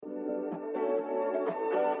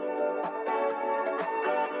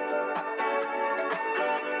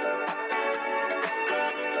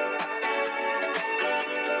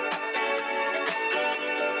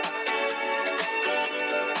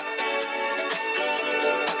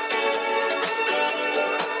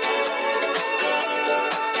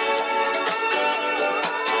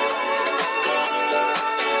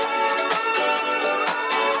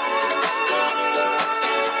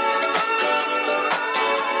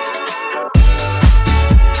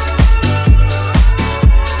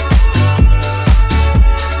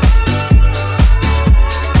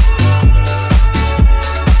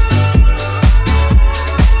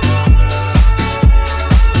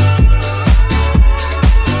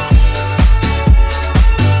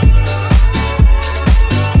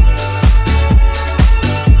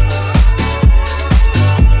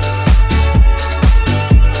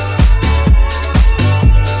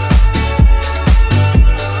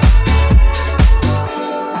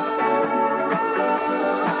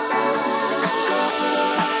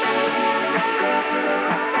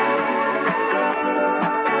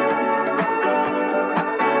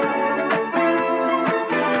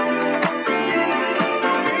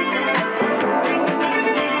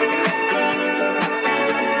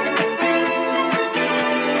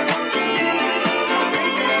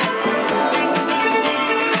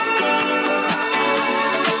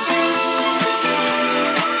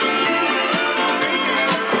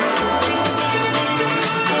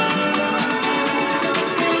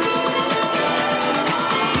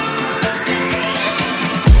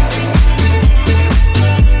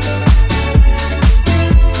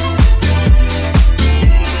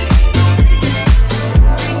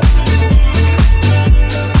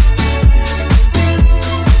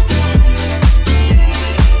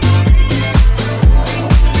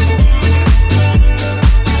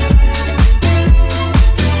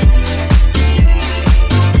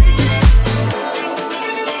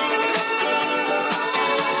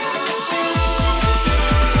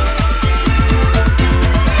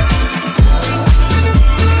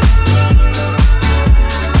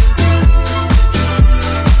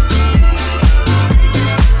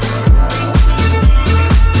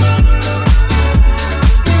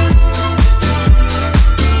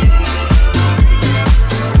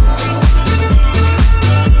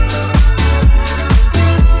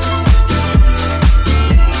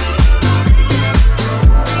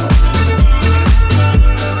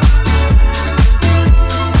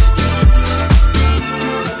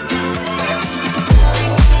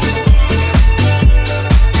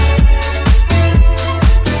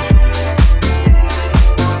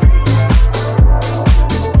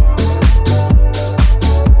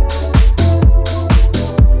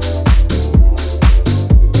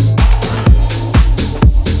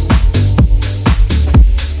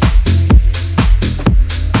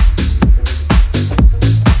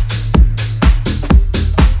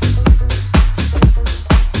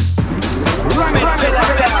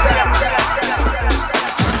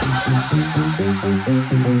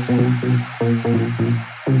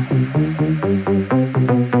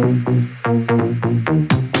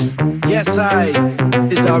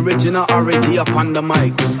Original already up on the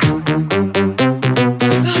mic.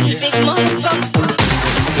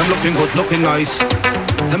 Them looking good, looking nice.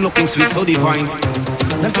 Them looking sweet, so divine.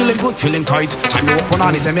 Them feeling good, feeling tight. Time to open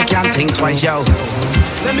on this and me can't think twice, yo.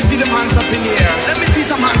 Let me see them hands up in the air. Let me see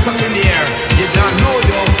some hands up in the air. You don't know,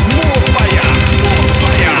 yo. More fire, more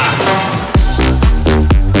fire.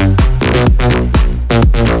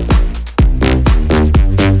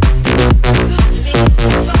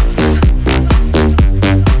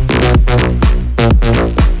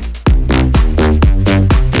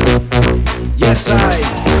 Yes,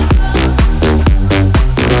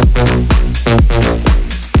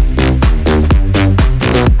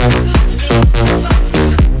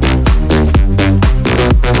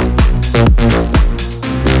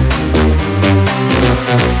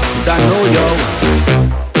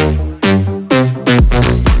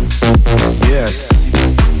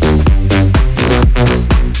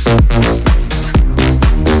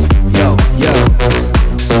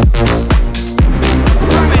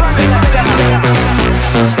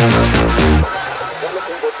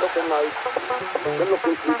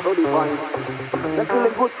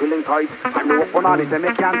 them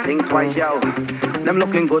me can't think twice, yo. Them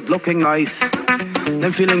looking good, looking nice.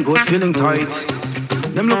 Them feeling good, feeling tight.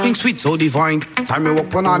 Them looking sweet, so divine. Time me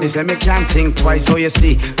walk on this, them me can't think twice. So you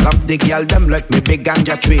see, love the girl, them like me big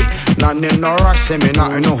ganja tree. None in no rush, say me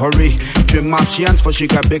not in no hurry. Trim off she hands for she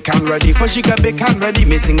got big and ready. For she got big and ready,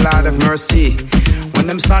 missing Lord of mercy. When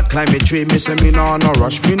them start climbing tree, me say me no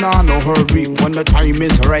rush, me no hurry. When the time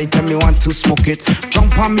is right and me want to smoke it,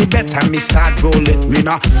 jump on me bed and me start roll it. Me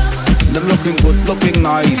nah. Them looking good, looking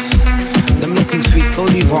nice. Them looking sweet, so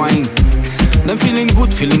divine. Them feeling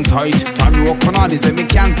good, feeling tight. Time to walk on this and me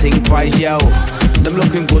can't think twice, yo. Them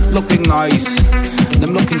looking good, looking nice.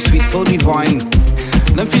 Them looking sweet, so divine.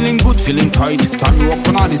 Them feeling good, feeling tight. Time to walk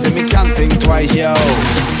on this and me can't think twice, yo.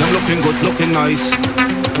 Them looking good, looking nice.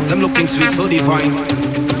 Them looking sweet, so divine.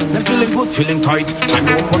 Them feeling good, feeling tight. Time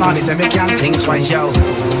to walk on this and me can't think twice, yo.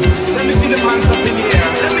 Let me see the hands up in the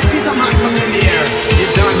air. Let me see some hands up in the air. You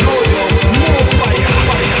don't know, yo. More fire,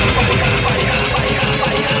 fire, fire, fire, fire,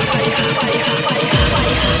 fire, fire, fire, fire.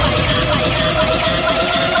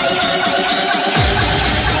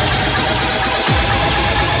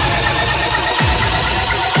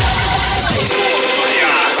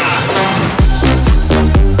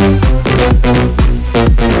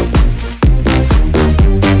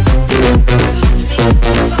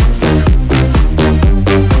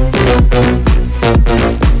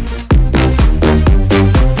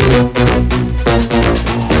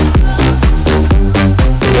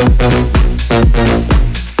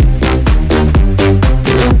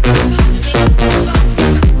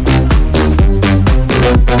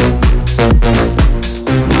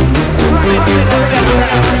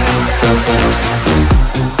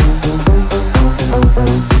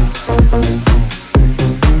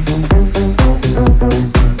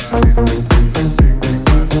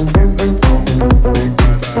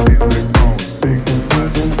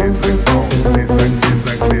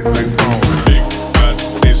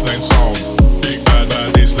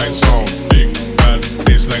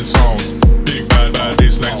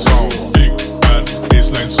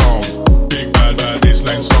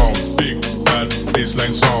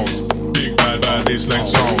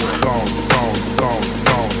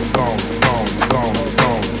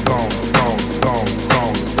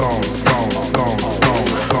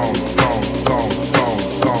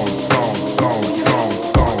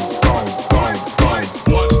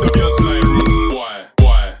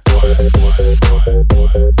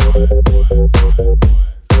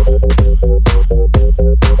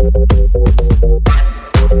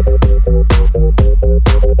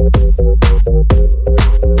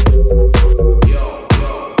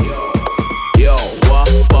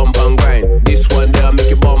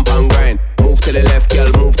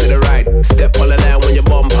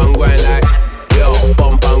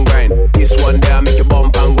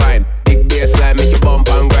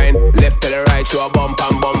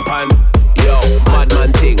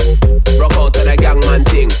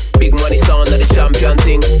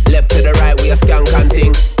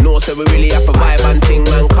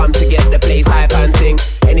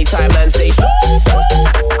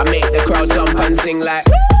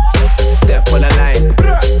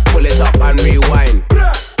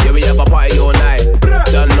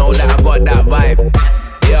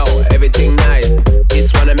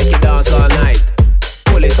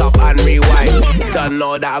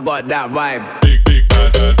 know that I got that vibe. Big, big,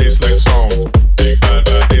 bad, bad, bassline sound. Big, bad,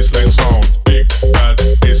 bad, bassline sound. Big, bad,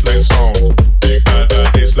 bassline sound. Big, bad,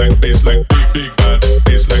 bad, bassline, bassline. Big, big, bad,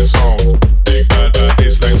 bassline sound. Big, bad, bad,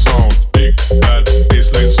 bassline sound. Big, bad,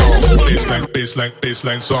 bassline sound.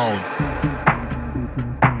 baseline sound.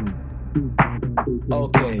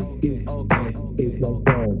 Okay.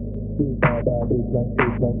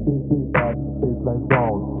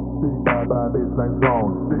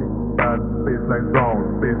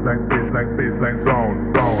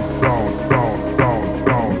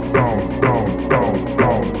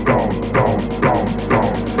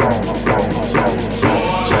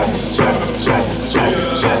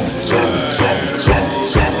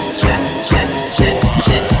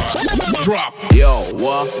 Drop. Yo,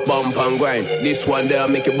 what? Bump and grind. This one there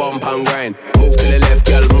make you bump and grind. Move to the left,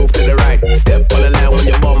 girl, move to the right. Step on the line when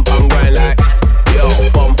you bump and grind like. Yo,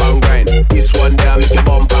 bump and grind. This one there make you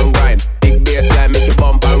bump and grind. Big bass line make you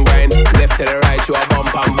bump and grind. Left to the right, you a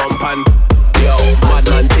bump and. Yo,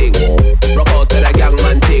 madman thing. Rock out to the gang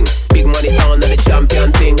man thing. Big money sound of the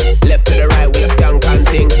champion thing. Left to the right, we a skank and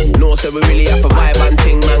thing. No, so we really have a vibe and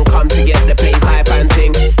thing. Man, come to get the place hype and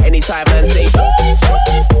thing. Anytime man say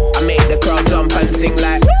I make the crowd jump and sing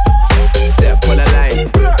like. Step on the line,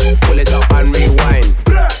 pull it up and rewind.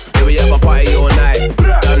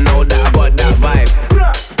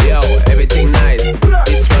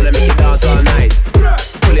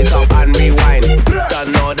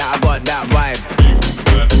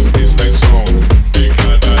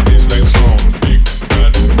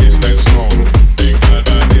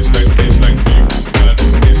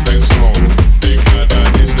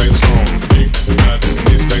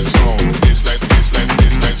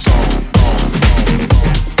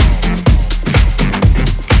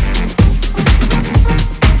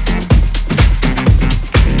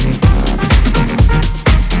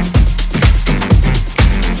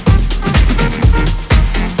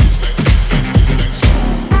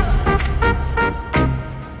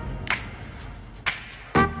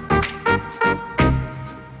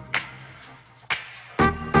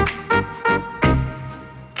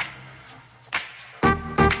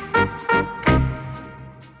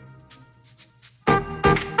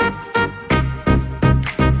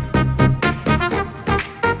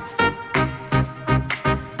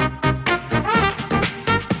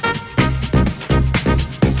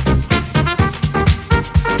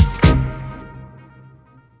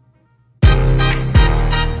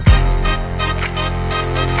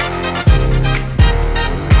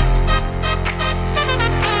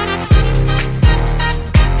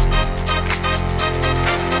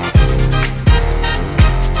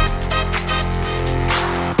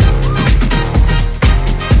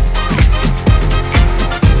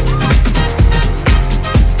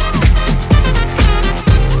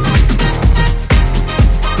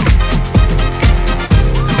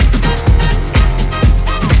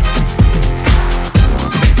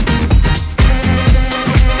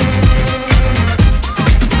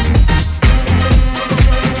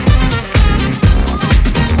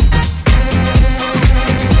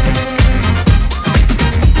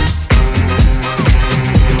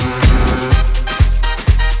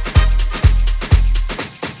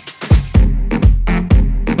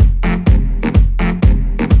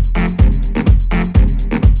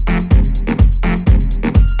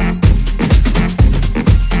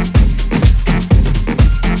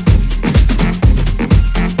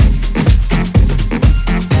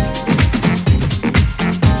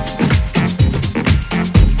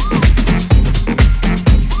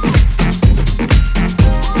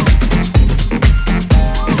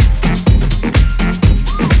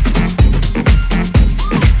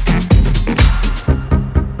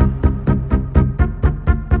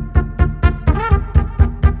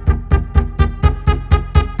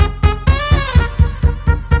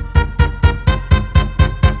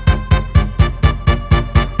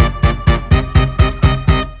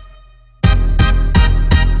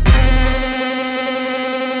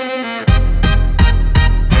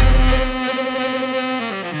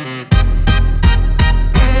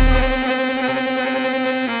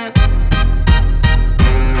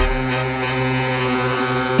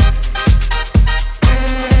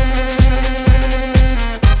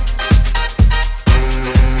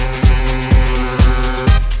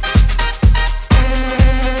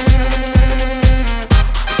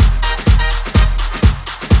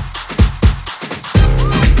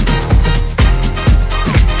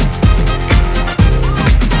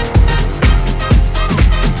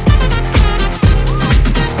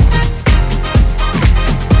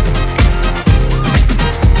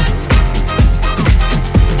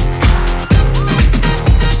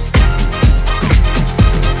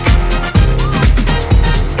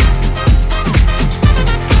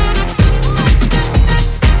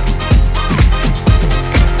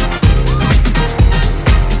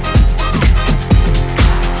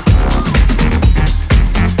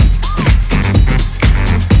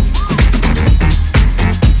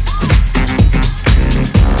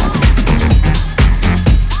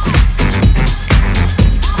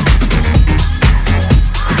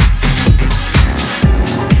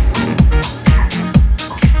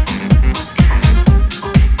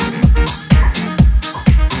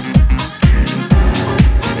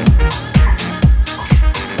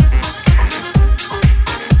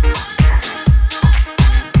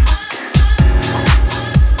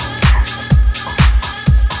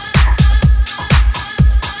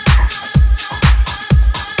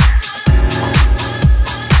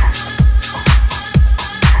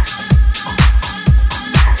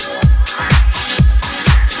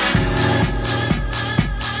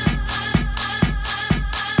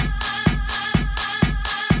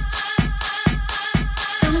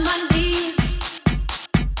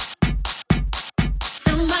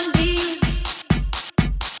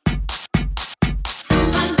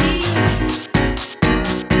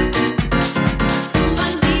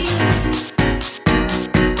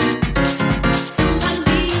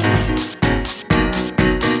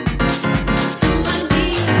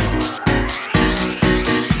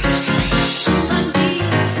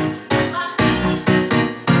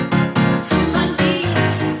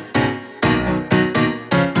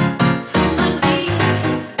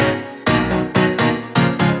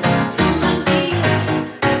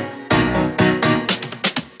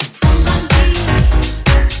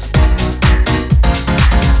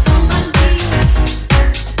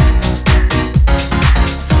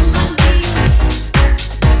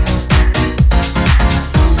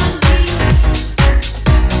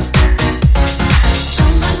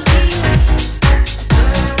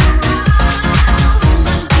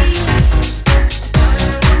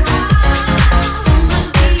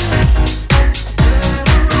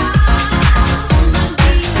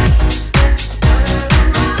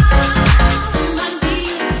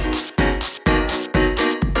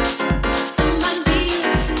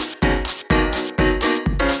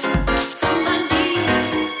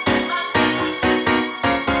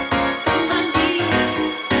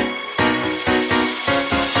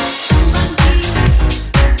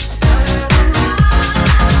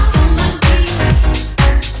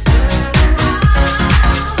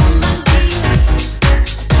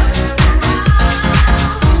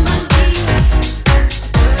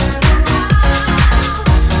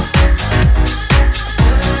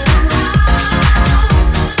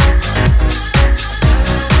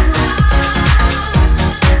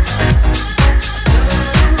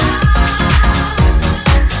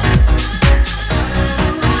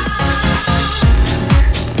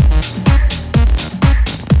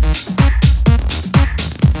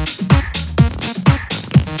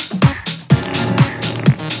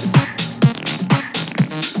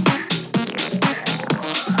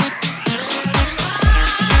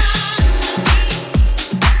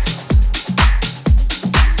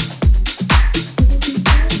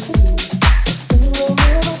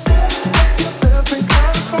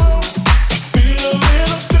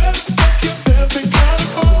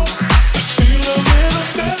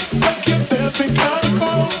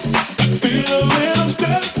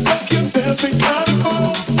 Feel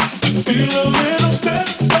a little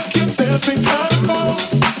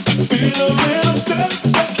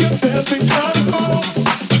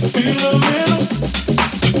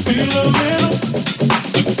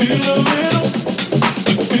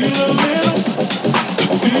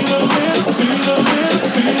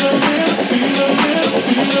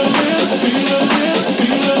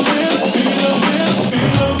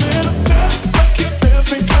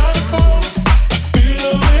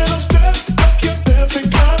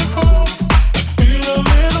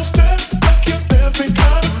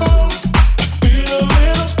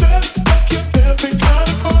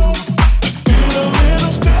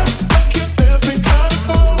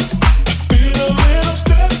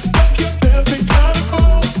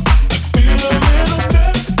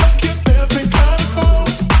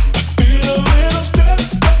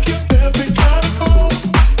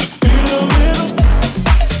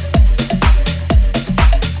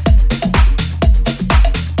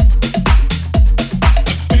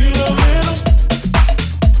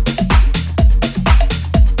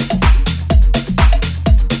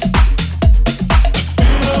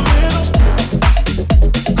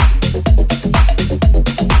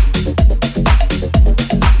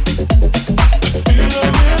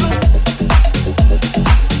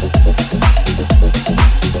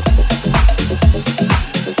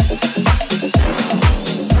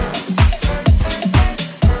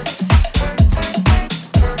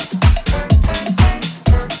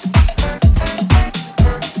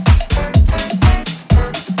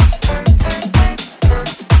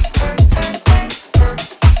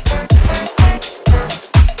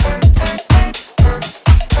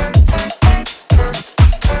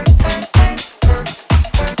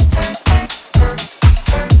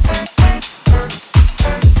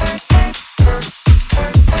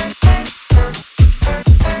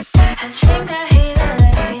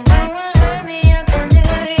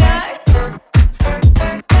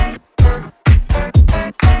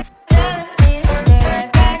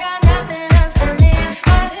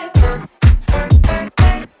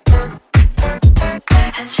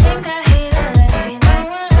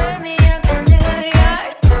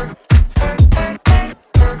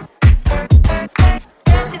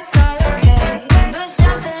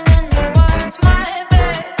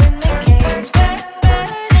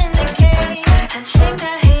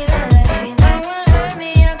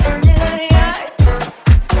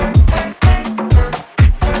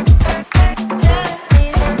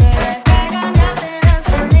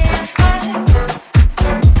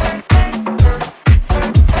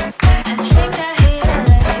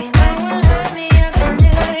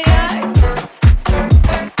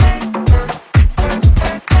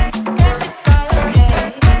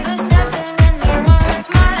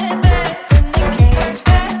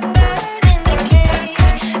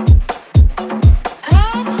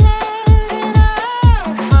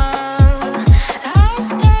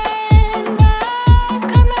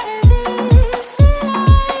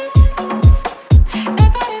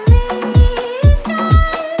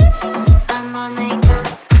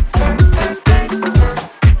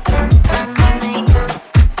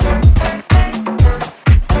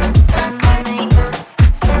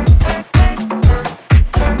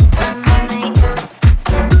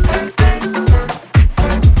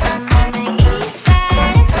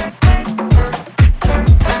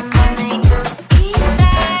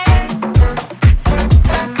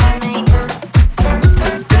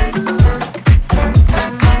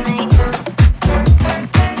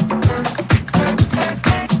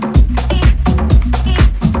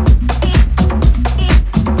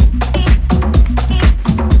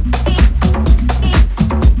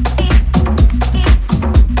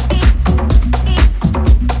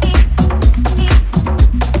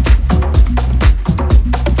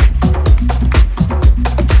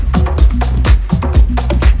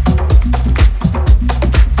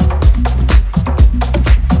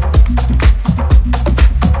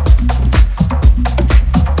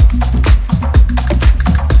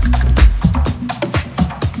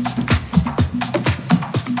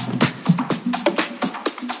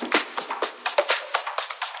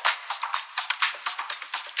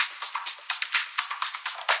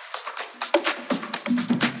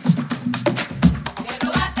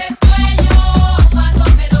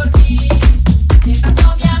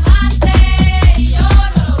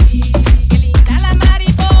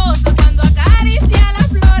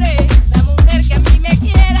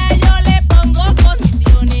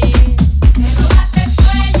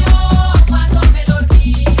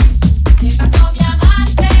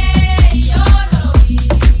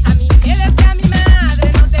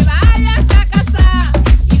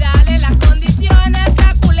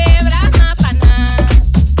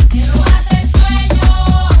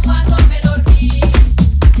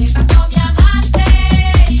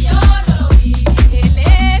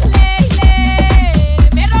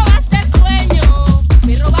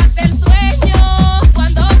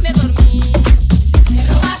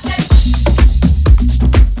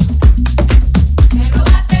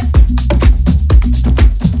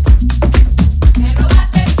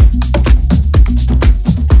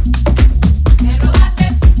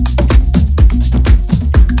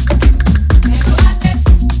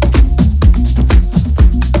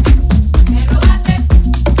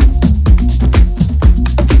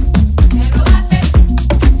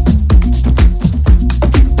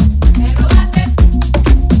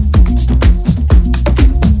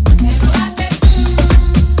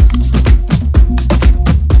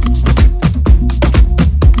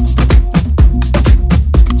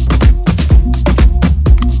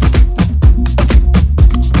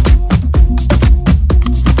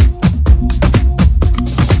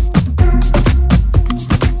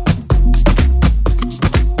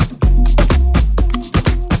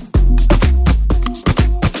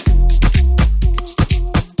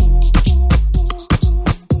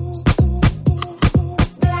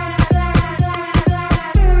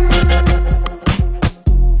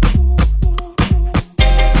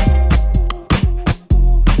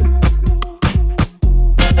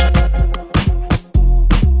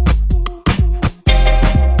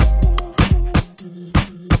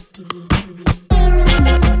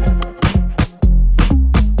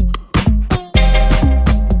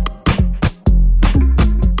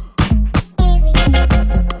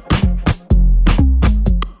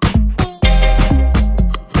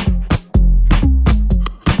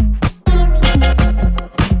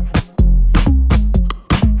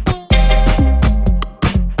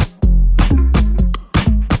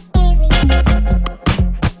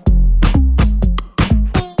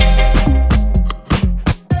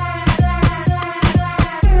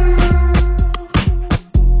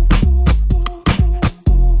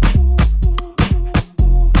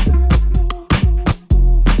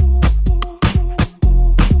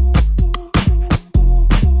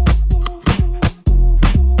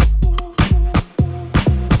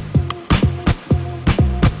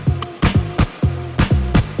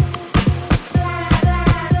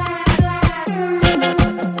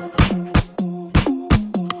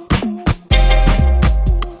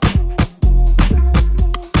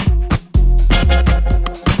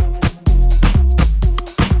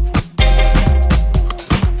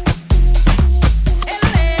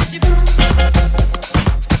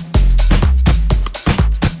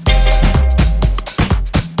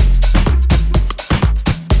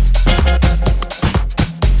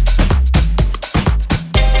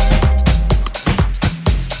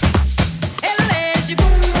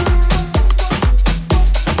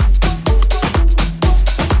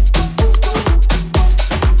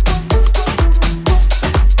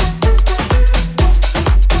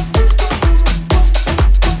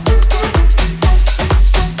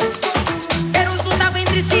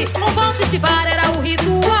O golpe de vara era o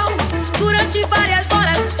ritual. Durante várias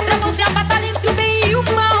horas travou-se a batalha entre o bem e o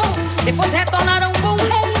mal. Depois retornaram com o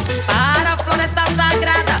rei para a floresta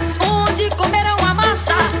sagrada, onde comeram a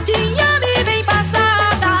massa de inhame bem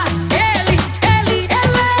passada. Ele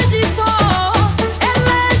elege pó,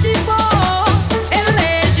 elege pó,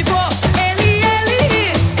 elege pó. Ele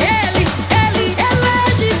elege pó,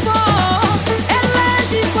 elege pó,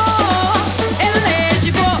 elege pó.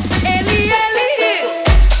 Ele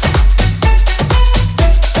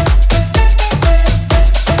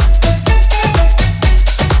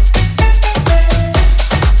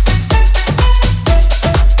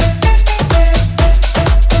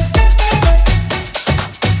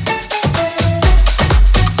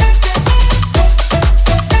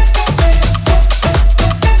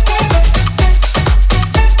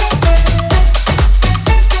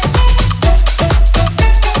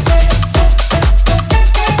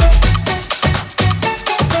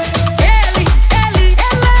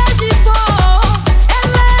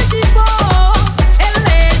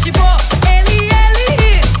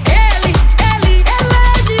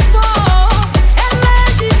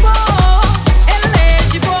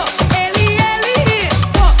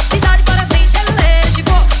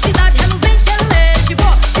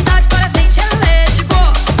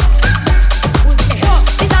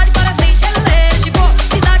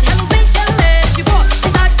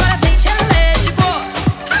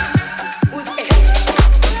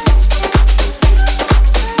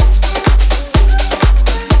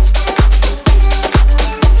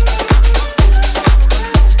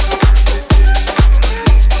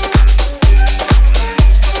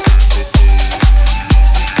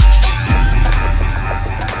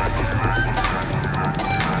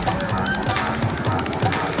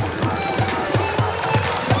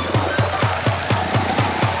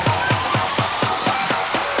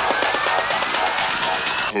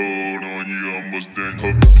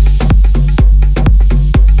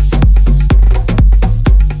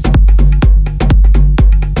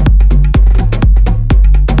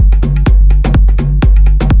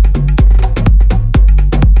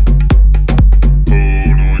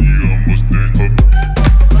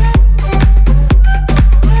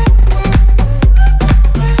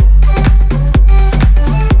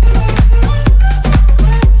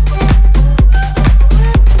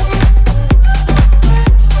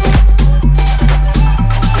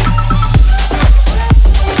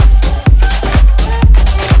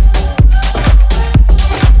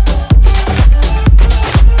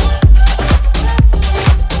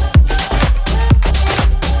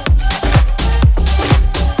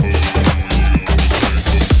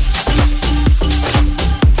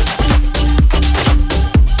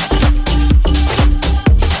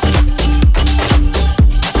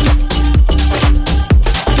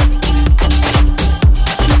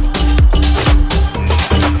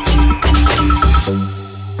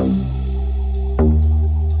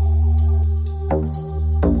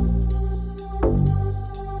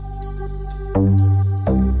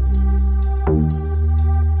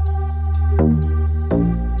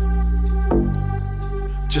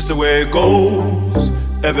Just the way it goes,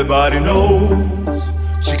 everybody knows.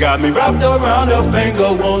 She got me wrapped around her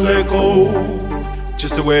finger, won't let go.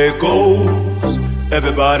 Just the way it goes,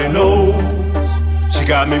 everybody knows. She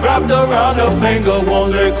got me wrapped around her finger,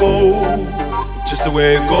 won't let go. Just the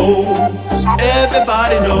way it goes,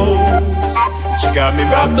 everybody knows. She got me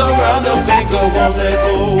wrapped around her finger, won't let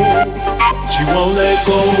go. She won't let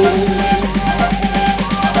go.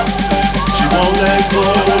 She won't let go,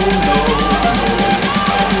 no.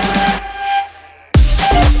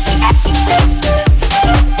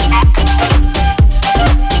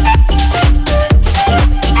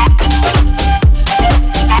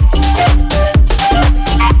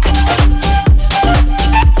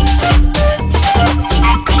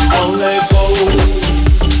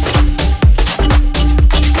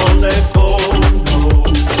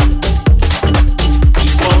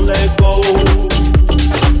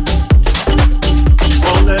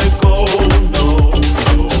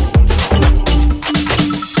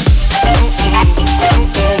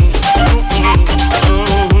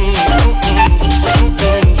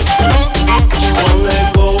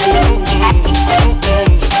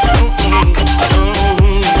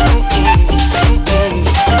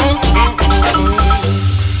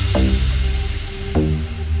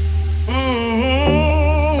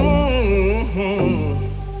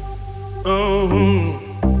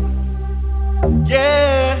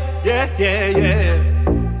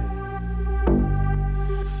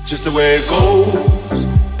 Just the way it goes,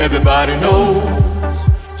 everybody knows.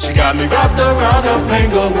 She got me wrapped around her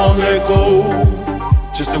finger, won't let go.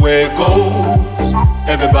 Just the way it goes,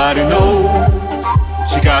 Everybody knows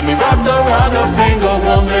she got me wrapped around her finger,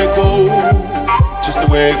 won't let go. Just the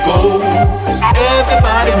way it goes.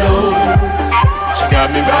 Everybody knows she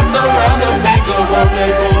got me wrapped around her finger, won't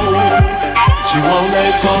let go. She won't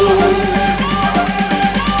let go.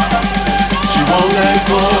 She won't let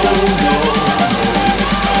go. No.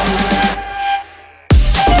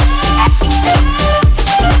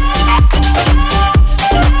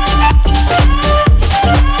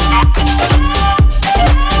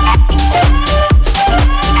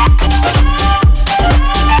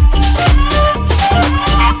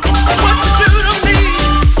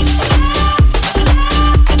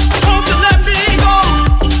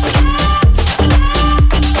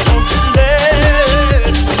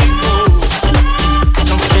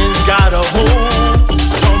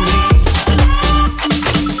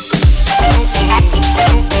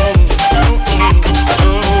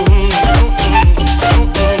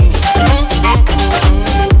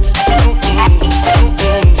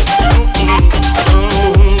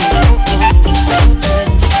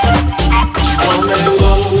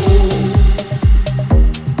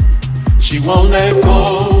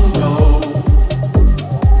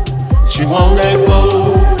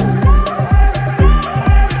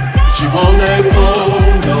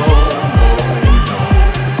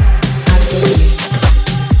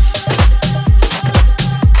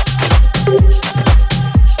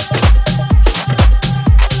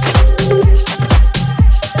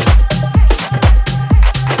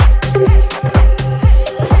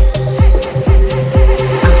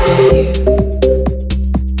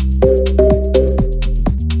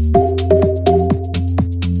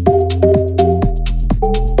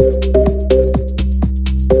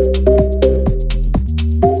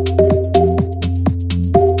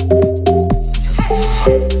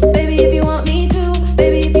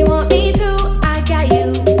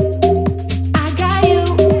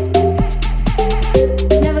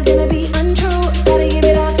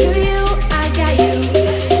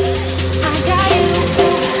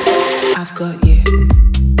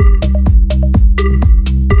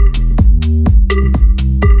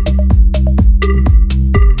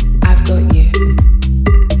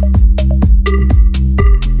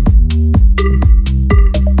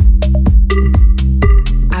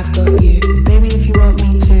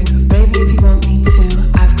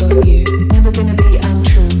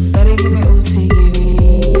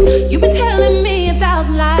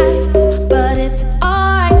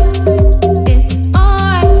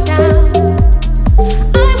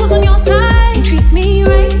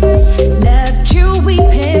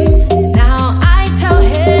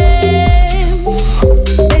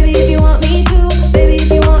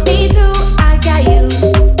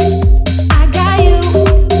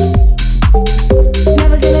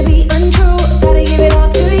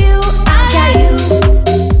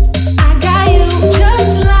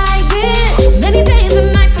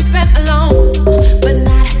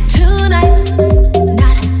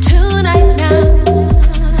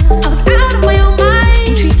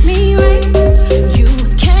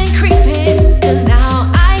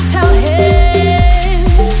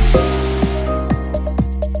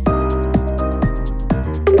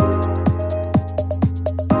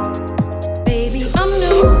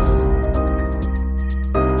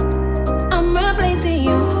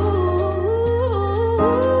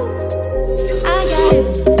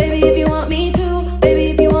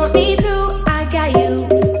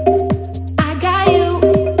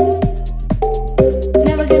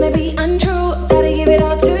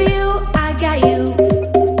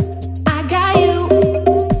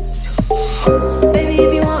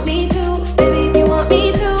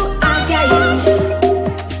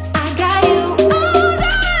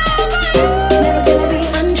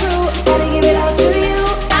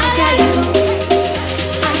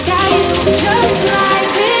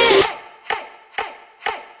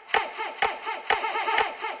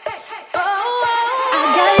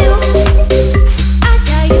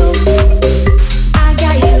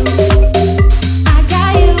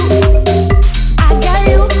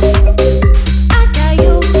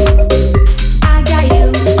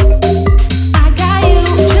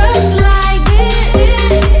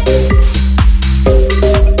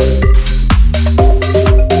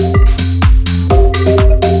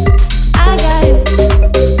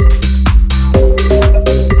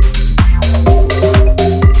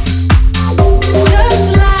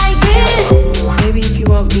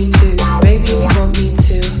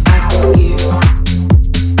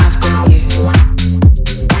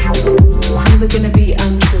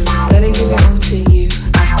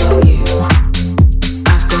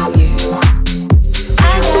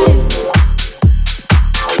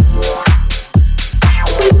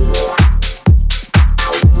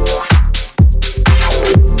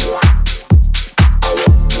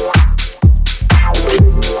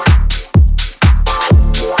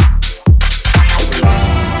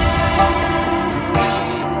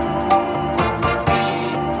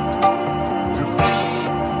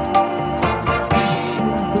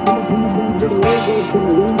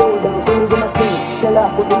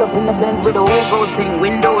 Pull up in the Benz with a whole gold thing,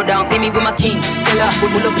 window down. See me with my king, Stella.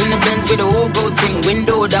 Pull up in the Benz with a whole gold thing,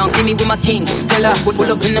 window down. See me with my king, Stella. Pull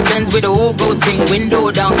up in the Benz with a whole gold thing,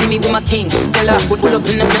 window down. See me with my king, Stella. Pull up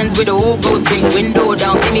in the Benz with a whole gold thing, window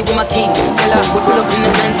down. See me with my king, Stella. Pull up in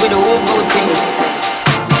the Benz with a whole gold thing.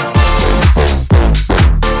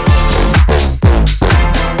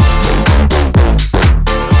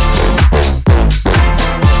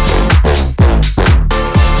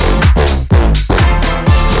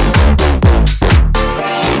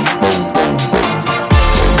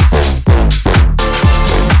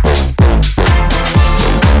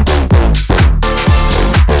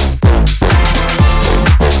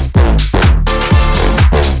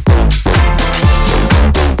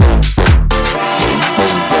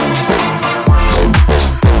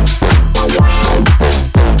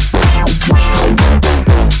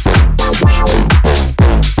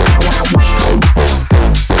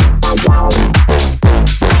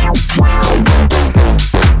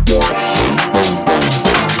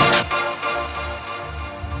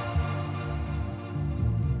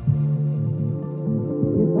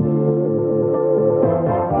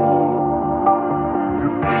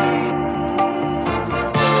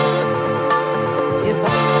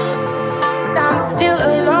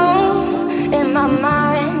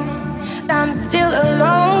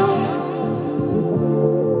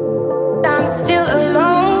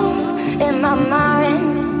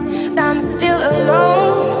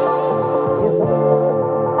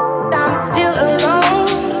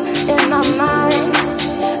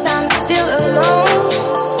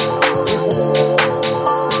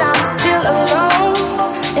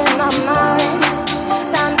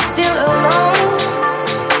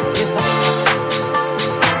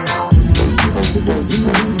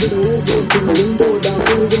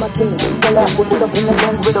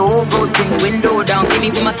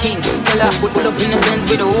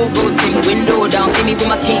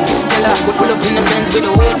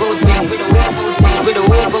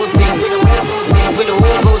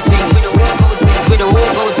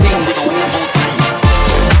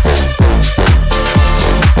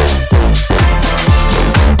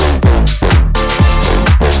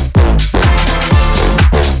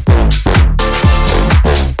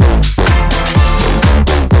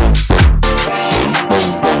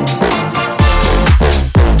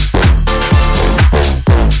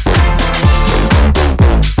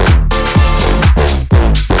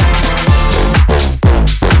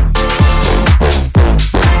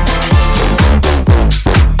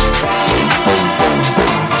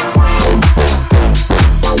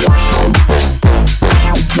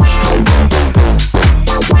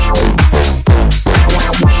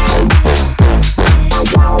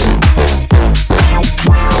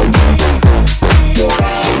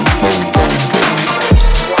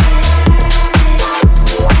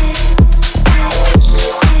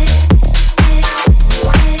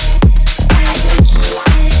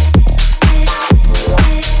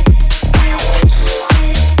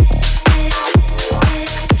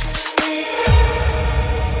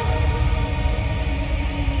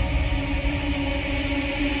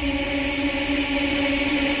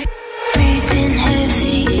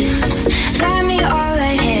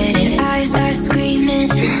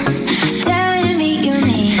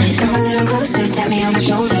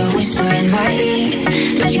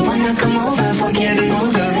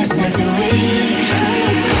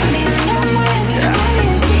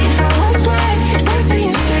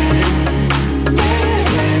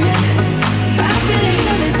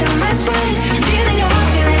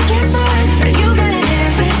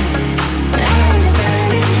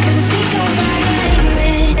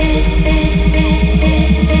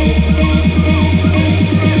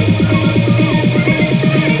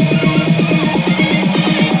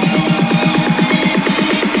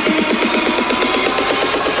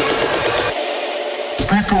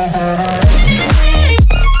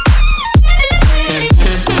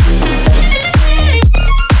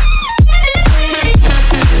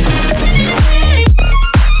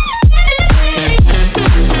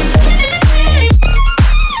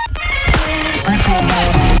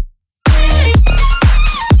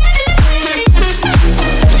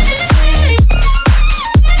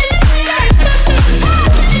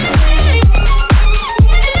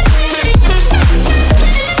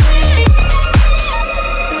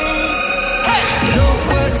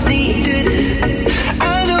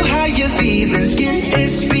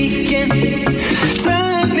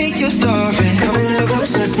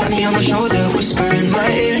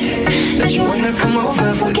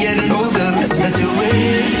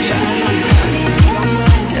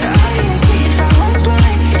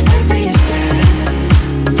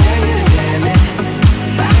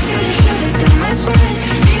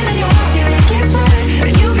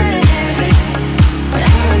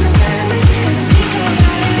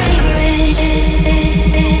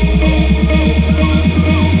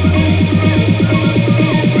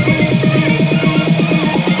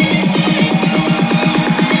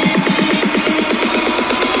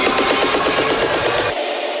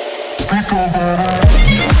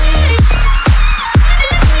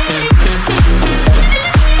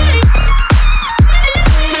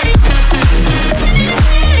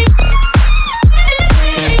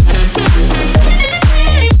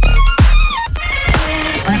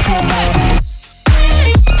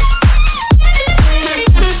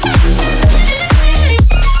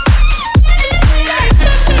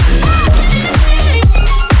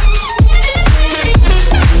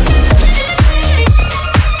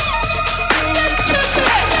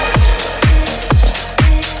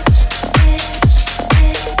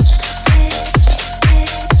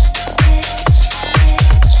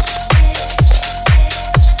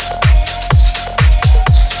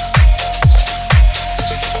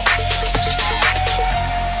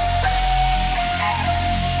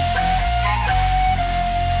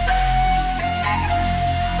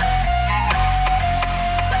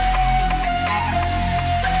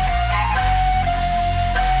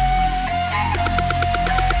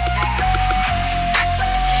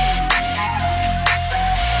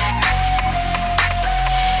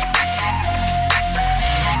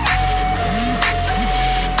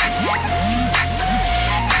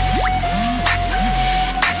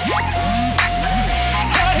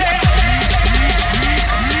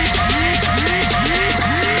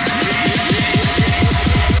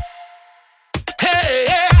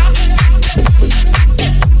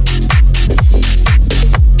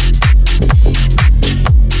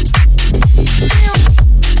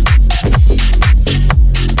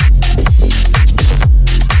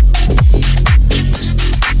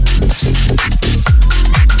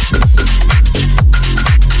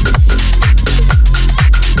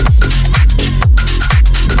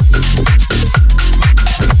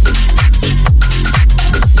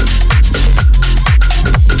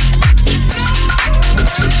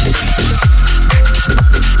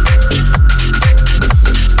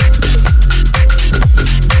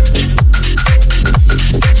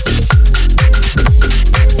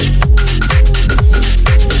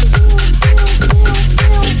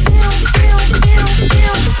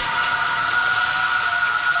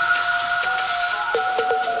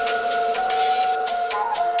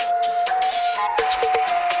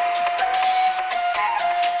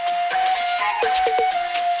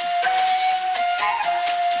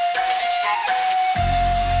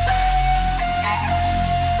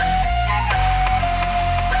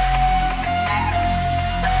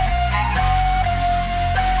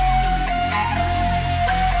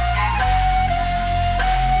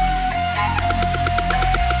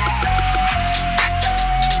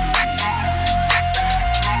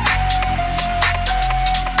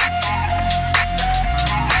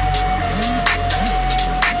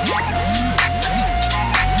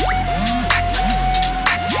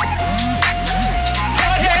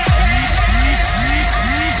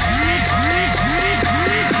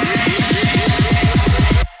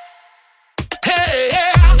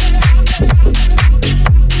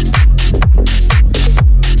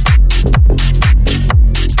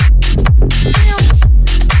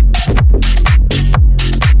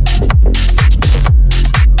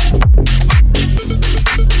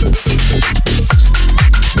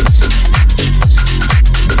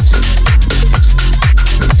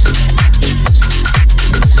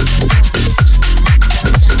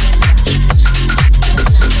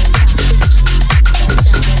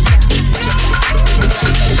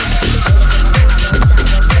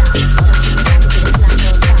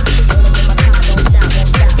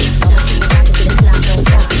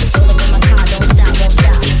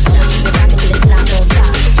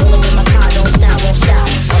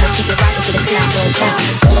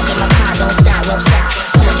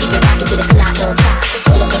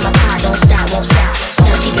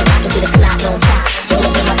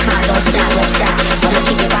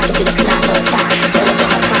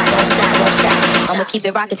 keep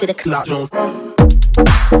it rocking to the clock. To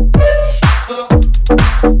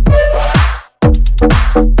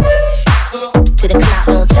the clock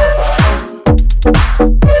on top.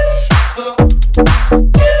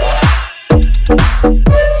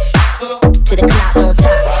 To the clock on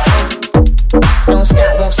top. Don't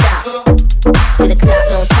stop, won't stop. To the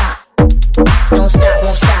clock on top. Don't stop,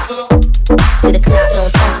 won't stop. To the clock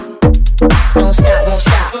on top. Don't stop, won't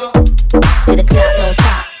stop. To the clock on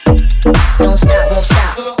top. Don't stop, won't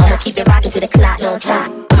stop. I'ma keep it rocking to the clock on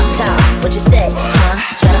top. Top, what you say?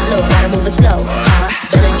 Gotta flow, gotta move it slow.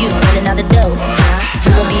 Better you run another dough.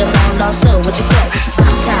 You gon' be a long lost soul. What you say?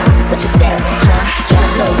 Top, what you say? Gotta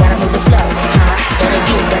flow, gotta move it slow. Better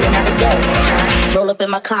you run another dough. Roll up in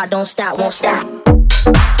my car, don't stop, won't stop.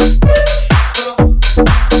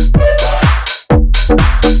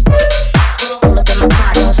 Roll up in my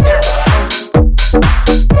car, don't stop.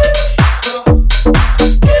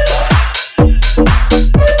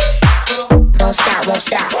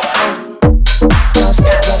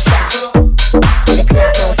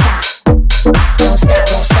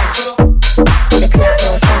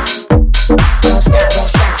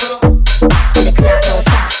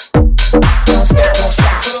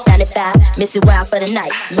 the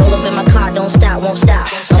night. Roll up in my car, don't stop, won't stop.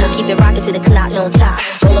 I'ma keep it rocking till the clock don't top.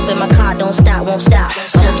 Roll up in my car, don't stop, won't stop.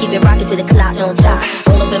 I'ma keep it rocking till the clock don't top.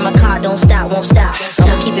 Roll up in my car, don't stop, won't stop.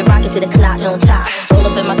 I'ma keep it rocking till the clock don't top. Roll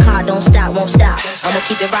up in my car, don't stop, won't stop. I'ma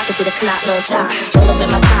keep it rocking till the clock don't top. Roll up in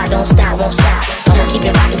my car, don't stop, won't stop. I'ma keep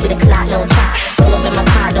it rocking till the clock don't top. Roll up in my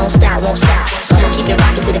car, don't stop, won't stop. I'ma keep it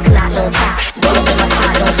rocking till the clock don't top. Roll up in my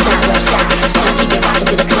car, don't stop, won't stop. I'ma keep it rocking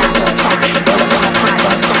till the clock don't top. Roll up in my car,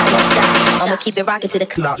 don't stop, won't stop. I'ma keep it rocking till the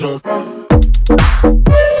clock don't top.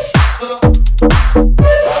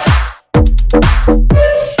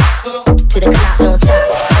 Till the clock don't top.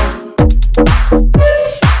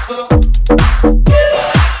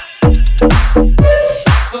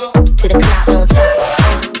 Till the clock don't top.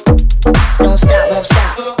 Don't stop, won't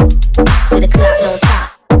stop. Till the clock don't top.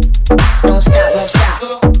 Don't stop, won't stop.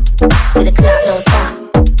 Till the clock don't top.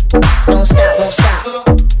 Don't stop, won't stop.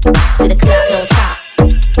 Till the clock don't top.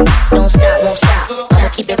 Don't stop, won't stop. I'ma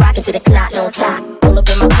keep it rocking till the clock don't top. Roll up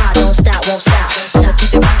in my car, don't stop, won't stop. I'ma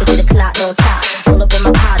keep it rocking till the clock don't top. Roll up in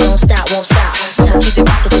my car, don't stop, won't stop. I'ma keep it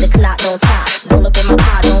rocking till the clock don't top. Roll up in my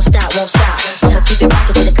car, don't stop, won't stop. I'ma keep it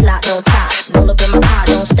rocking till the clock don't top. Roll up in my car,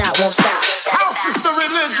 don't stop, won't stop. House is the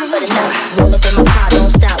religion. Roll up in my car, don't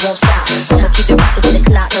stop, won't stop. I'ma keep it rocking till the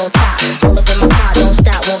clock don't top. Roll up in my car, don't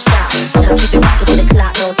stop, won't stop. I'ma keep it rocking till the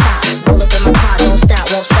clock don't top. Roll up in my car, don't stop,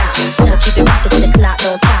 won't stop. I'ma keep it rocking till the clock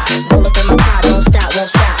don't top. Roll up in my car, don't stop, won't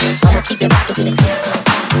stop. I'ma keep it rocking till the clock don't top.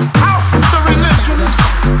 House is the religion.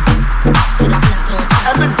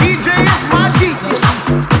 And the DJ is my genius.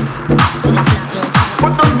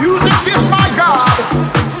 But the music is my God.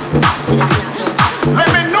 Let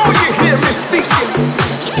me know you hear me speaking.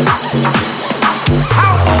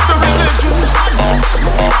 House is the religion.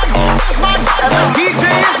 And the DJ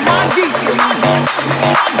is my genius.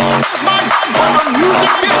 But the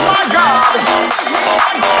music is my God.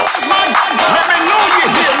 Let me know you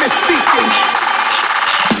hear me speaking.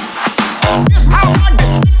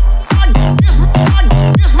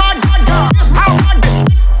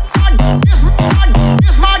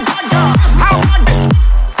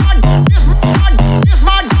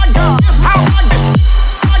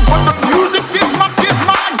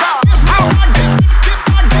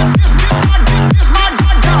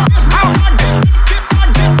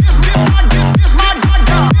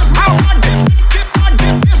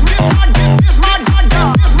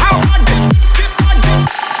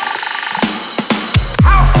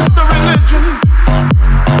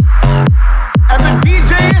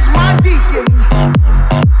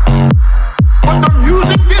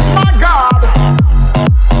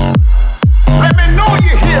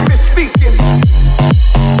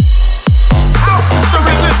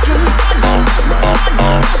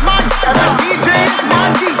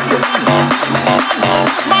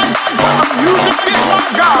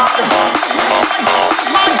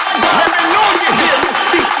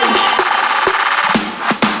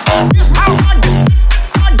 It's how I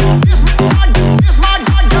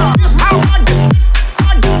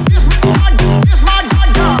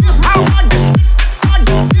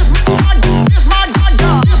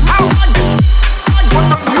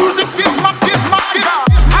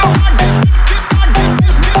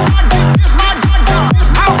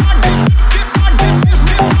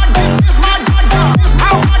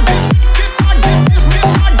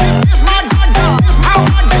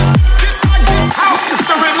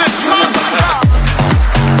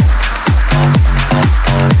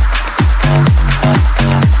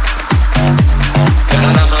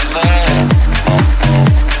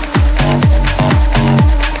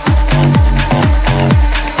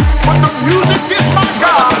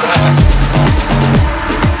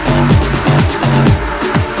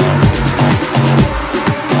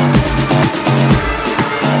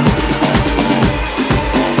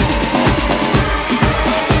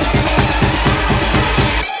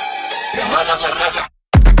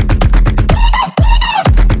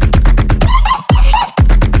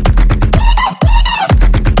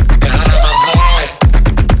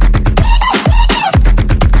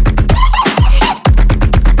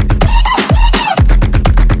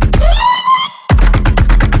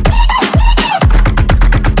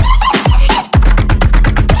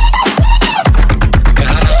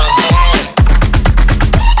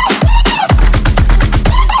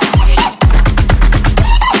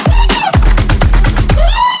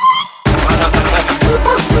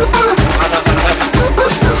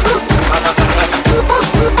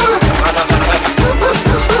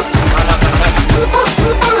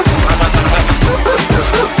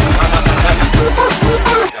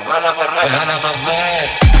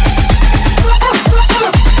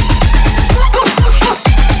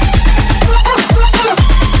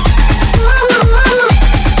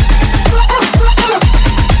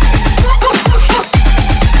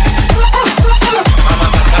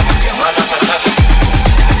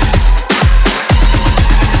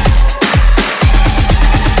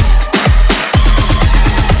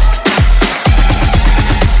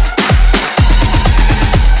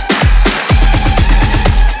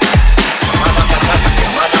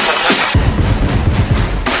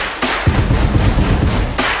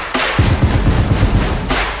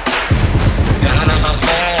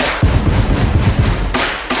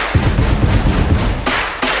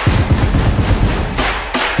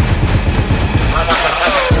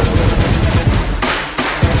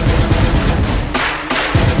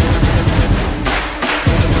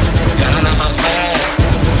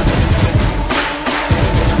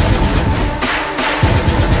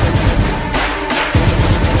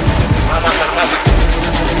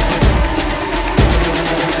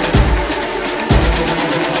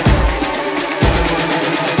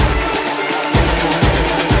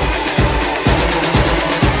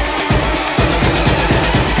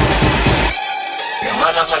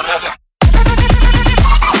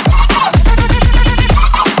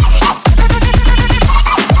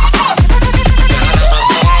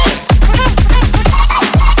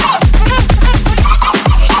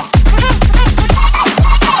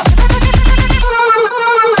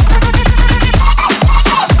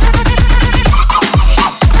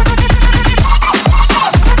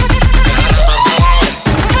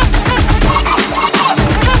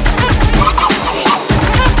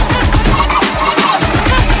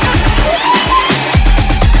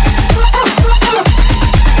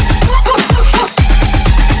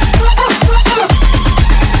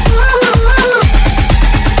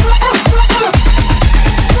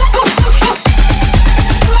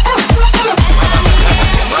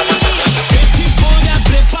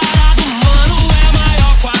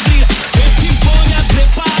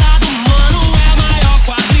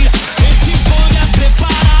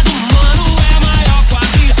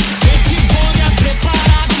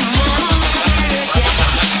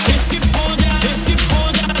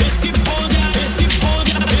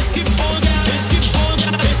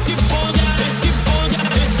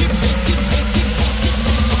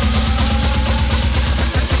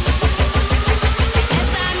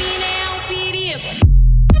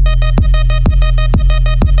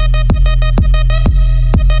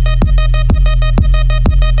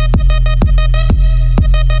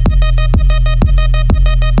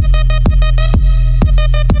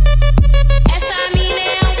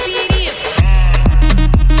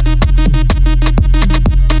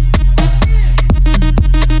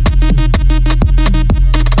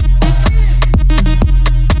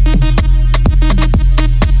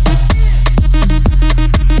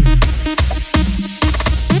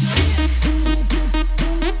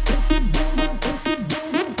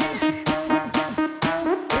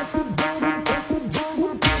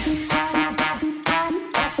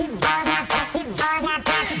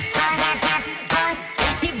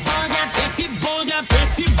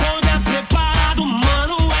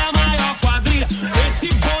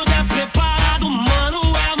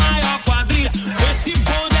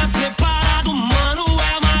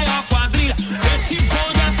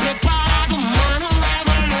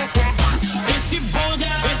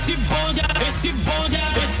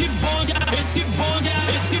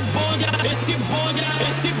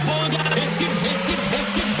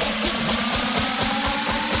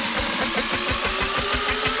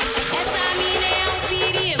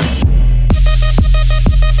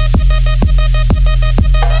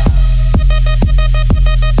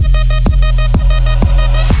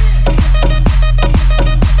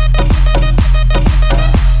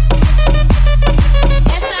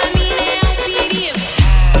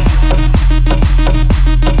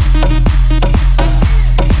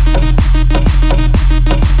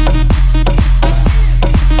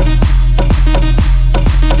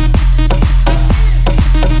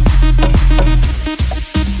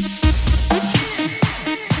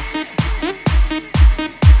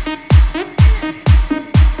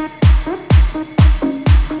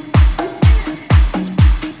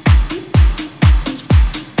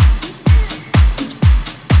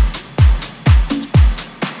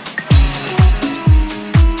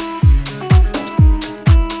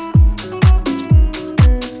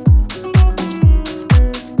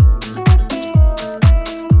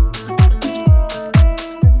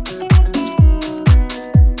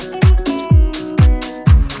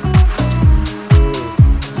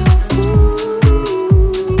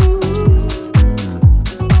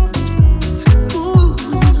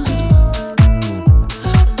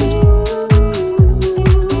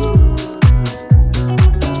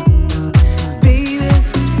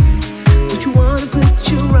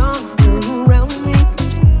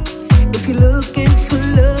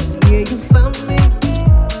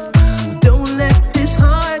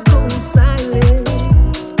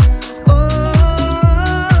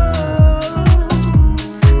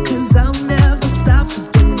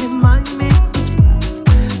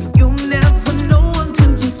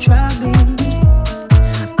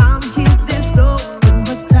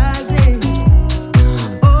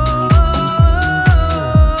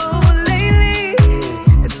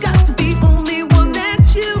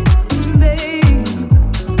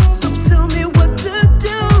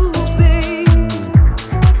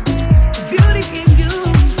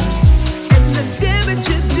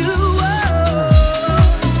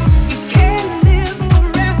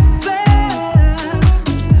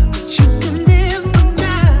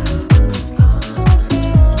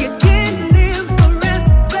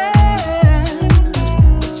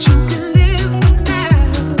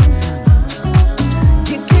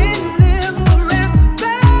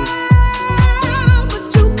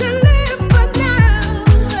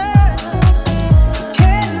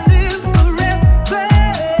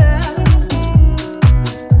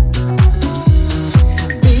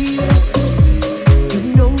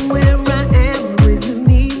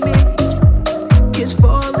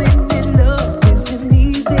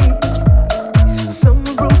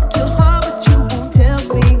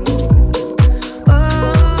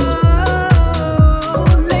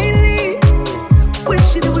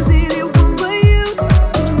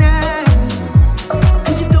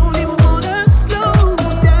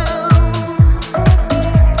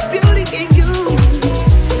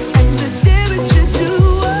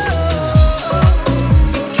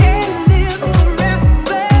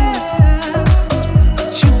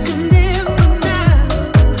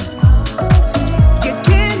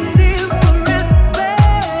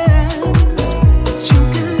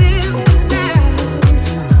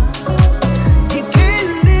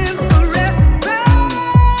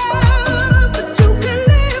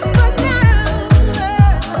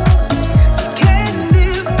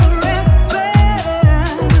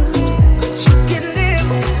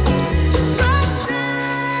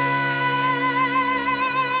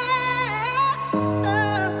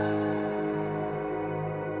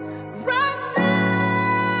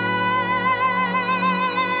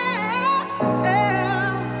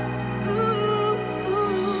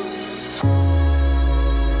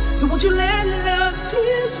love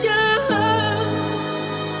is young.